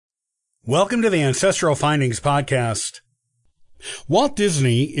Welcome to the Ancestral Findings Podcast. Walt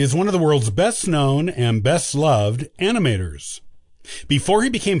Disney is one of the world's best-known and best-loved animators. Before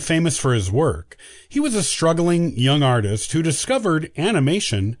he became famous for his work, he was a struggling young artist who discovered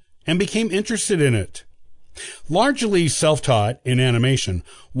animation and became interested in it. Largely self-taught in animation,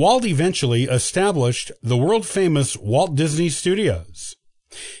 Walt eventually established the world-famous Walt Disney Studios.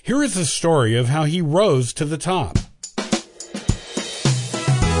 Here is the story of how he rose to the top.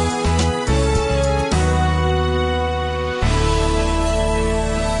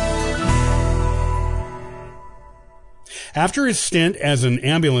 After his stint as an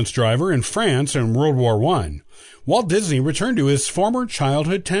ambulance driver in France in World War I, Walt Disney returned to his former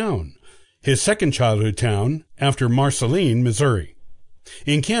childhood town, his second childhood town after Marceline, Missouri,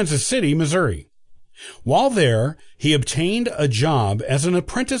 in Kansas City, Missouri. While there, he obtained a job as an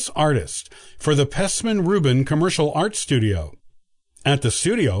apprentice artist for the Pestman Rubin Commercial Art Studio. At the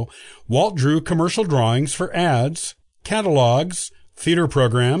studio, Walt drew commercial drawings for ads, catalogs, theater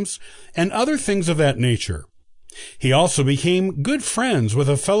programs, and other things of that nature. He also became good friends with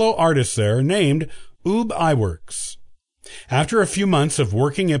a fellow artist there named Ub Iwerks. After a few months of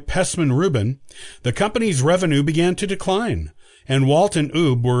working at Pestman Rubin, the company's revenue began to decline, and Walt and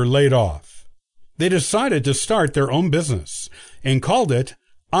Ub were laid off. They decided to start their own business and called it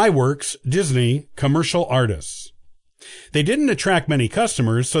Iwerks Disney Commercial Artists. They didn't attract many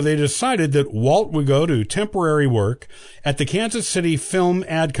customers, so they decided that Walt would go to temporary work at the Kansas City Film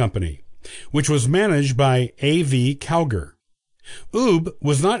Ad Company, which was managed by A.V. Cowger. Ub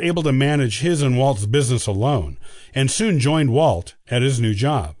was not able to manage his and Walt's business alone, and soon joined Walt at his new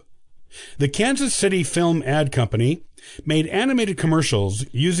job. The Kansas City Film Ad Company made animated commercials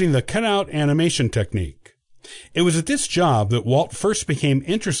using the cutout animation technique. It was at this job that Walt first became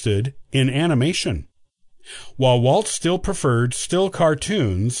interested in animation. While Walt still preferred still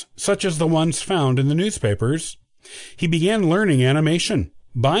cartoons, such as the ones found in the newspapers, he began learning animation,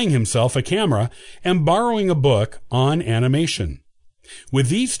 buying himself a camera, and borrowing a book on animation. With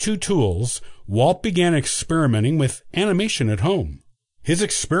these two tools, Walt began experimenting with animation at home. His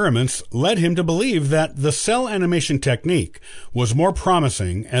experiments led him to believe that the cell animation technique was more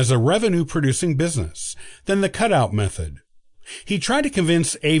promising as a revenue-producing business than the cutout method. He tried to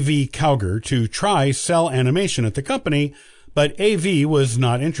convince A.V. Cowger to try cell animation at the company, but A.V. was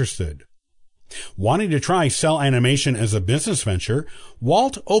not interested. Wanting to try cell animation as a business venture,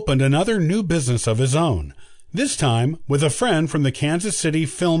 Walt opened another new business of his own, this time with a friend from the Kansas City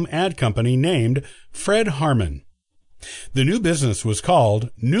Film Ad Company named Fred Harmon. The new business was called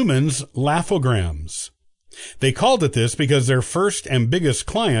Newman's Laughograms. They called it this because their first and biggest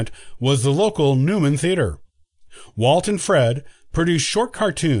client was the local Newman Theater. Walt and Fred produced short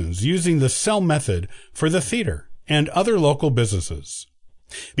cartoons using the cell method for the theater and other local businesses.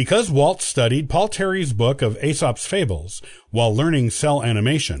 Because Walt studied Paul Terry's book of Aesop's Fables while learning cell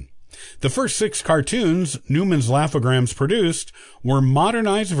animation, the first 6 cartoons Newman's Laughograms produced were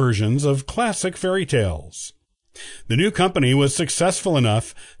modernized versions of classic fairy tales. The new company was successful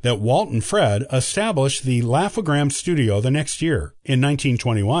enough that Walt and Fred established the Laughogram Studio the next year, in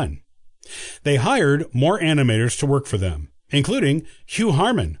 1921. They hired more animators to work for them, including Hugh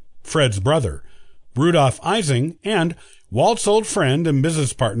Harmon, Fred's brother, Rudolph Ising, and Walt's old friend and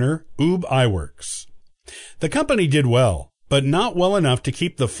business partner, Ub Iwerks. The company did well, but not well enough to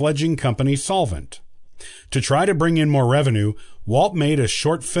keep the fledgling company solvent. To try to bring in more revenue, Walt made a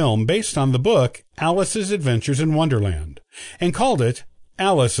short film based on the book Alice's Adventures in Wonderland and called it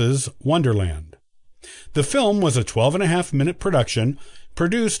Alice's Wonderland. The film was a 12.5-minute production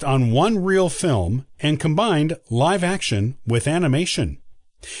produced on one reel film and combined live action with animation.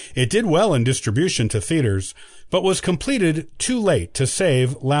 It did well in distribution to theaters, but was completed too late to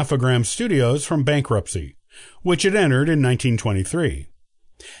save Laughogram Studios from bankruptcy, which it entered in 1923.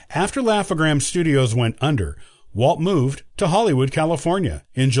 After Laughogram Studios went under, Walt moved to Hollywood, California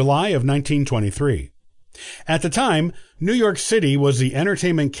in July of 1923. At the time, New York City was the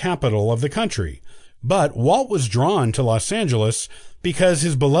entertainment capital of the country, but Walt was drawn to Los Angeles because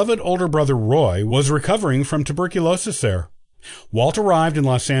his beloved older brother Roy was recovering from tuberculosis there. Walt arrived in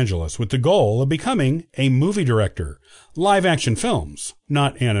Los Angeles with the goal of becoming a movie director, live-action films,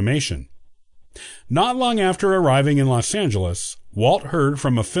 not animation. Not long after arriving in Los Angeles, Walt heard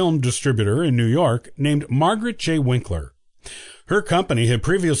from a film distributor in New York named Margaret J. Winkler. Her company had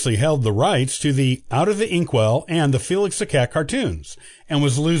previously held the rights to the Out of the Inkwell and the Felix the Cat cartoons and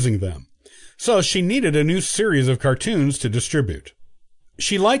was losing them, so she needed a new series of cartoons to distribute.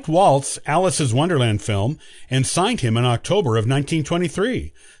 She liked Walt's Alice's Wonderland film and signed him in October of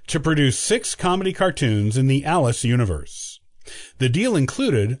 1923 to produce 6 comedy cartoons in the Alice universe. The deal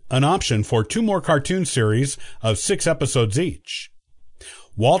included an option for 2 more cartoon series of 6 episodes each.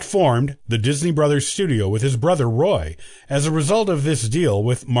 Walt formed the Disney Brothers Studio with his brother Roy as a result of this deal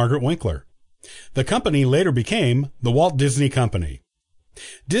with Margaret Winkler. The company later became the Walt Disney Company.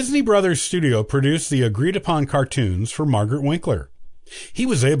 Disney Brothers Studio produced the agreed-upon cartoons for Margaret Winkler. He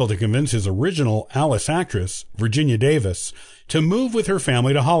was able to convince his original Alice actress, Virginia Davis, to move with her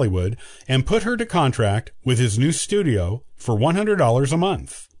family to Hollywood and put her to contract with his new studio for $100 a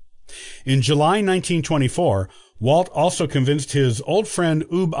month. In July 1924, Walt also convinced his old friend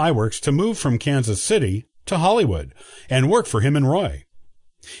Ub Iwerks to move from Kansas City to Hollywood and work for him and Roy.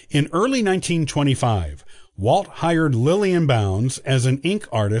 In early 1925, Walt hired Lillian Bounds as an ink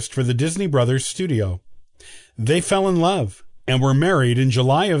artist for the Disney Brothers studio. They fell in love and were married in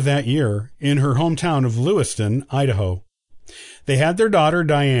July of that year in her hometown of Lewiston, Idaho. They had their daughter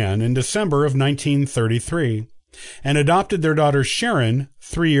Diane in December of 1933 and adopted their daughter Sharon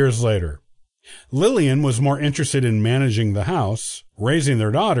 3 years later. Lillian was more interested in managing the house, raising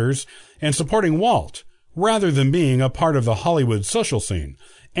their daughters, and supporting Walt, rather than being a part of the Hollywood social scene,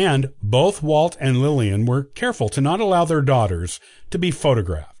 and both Walt and Lillian were careful to not allow their daughters to be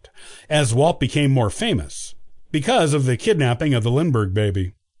photographed, as Walt became more famous, because of the kidnapping of the Lindbergh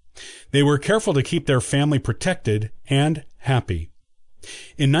baby. They were careful to keep their family protected and happy.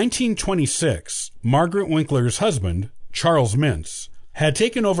 In 1926, Margaret Winkler's husband, Charles Mintz, had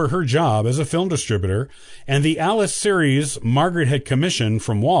taken over her job as a film distributor, and the Alice series Margaret had commissioned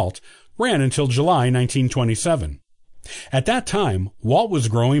from Walt ran until July 1927. At that time, Walt was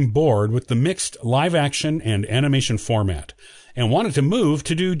growing bored with the mixed live-action and animation format and wanted to move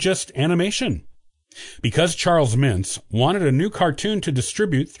to do just animation. Because Charles Mintz wanted a new cartoon to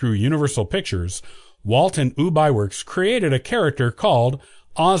distribute through Universal Pictures, Walt and Ub Iwerks created a character called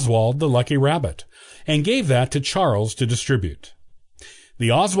Oswald the Lucky Rabbit and gave that to Charles to distribute. The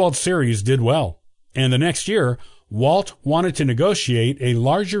Oswald series did well, and the next year, Walt wanted to negotiate a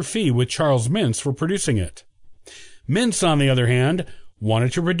larger fee with Charles Mintz for producing it. Mintz, on the other hand,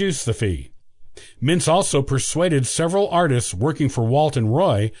 wanted to reduce the fee. Mintz also persuaded several artists working for Walt and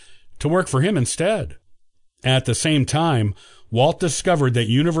Roy to work for him instead. At the same time, Walt discovered that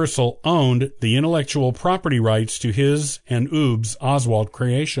Universal owned the intellectual property rights to his and Ub's Oswald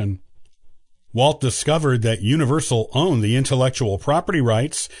creation. Walt discovered that Universal owned the intellectual property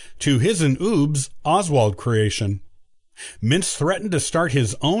rights to his and Ub's Oswald creation. Mintz threatened to start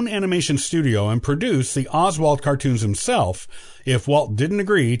his own animation studio and produce the Oswald cartoons himself if Walt didn't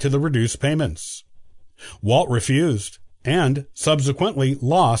agree to the reduced payments. Walt refused and subsequently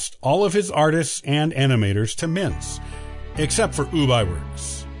lost all of his artists and animators to Mintz, except for Ub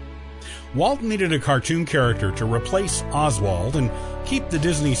Iwerks. Walt needed a cartoon character to replace Oswald and keep the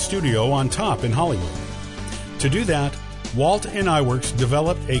Disney studio on top in Hollywood. To do that, Walt and Iwerks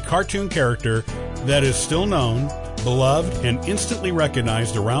developed a cartoon character that is still known, beloved, and instantly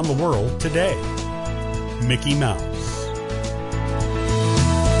recognized around the world today: Mickey Mouse.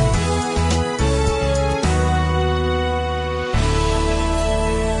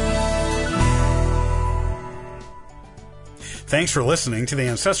 Thanks for listening to the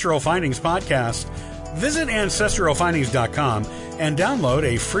Ancestral Findings podcast. Visit ancestralfindings.com and download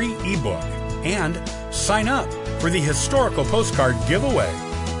a free ebook and sign up for the historical postcard giveaway.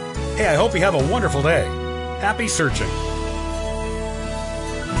 Hey, I hope you have a wonderful day. Happy searching.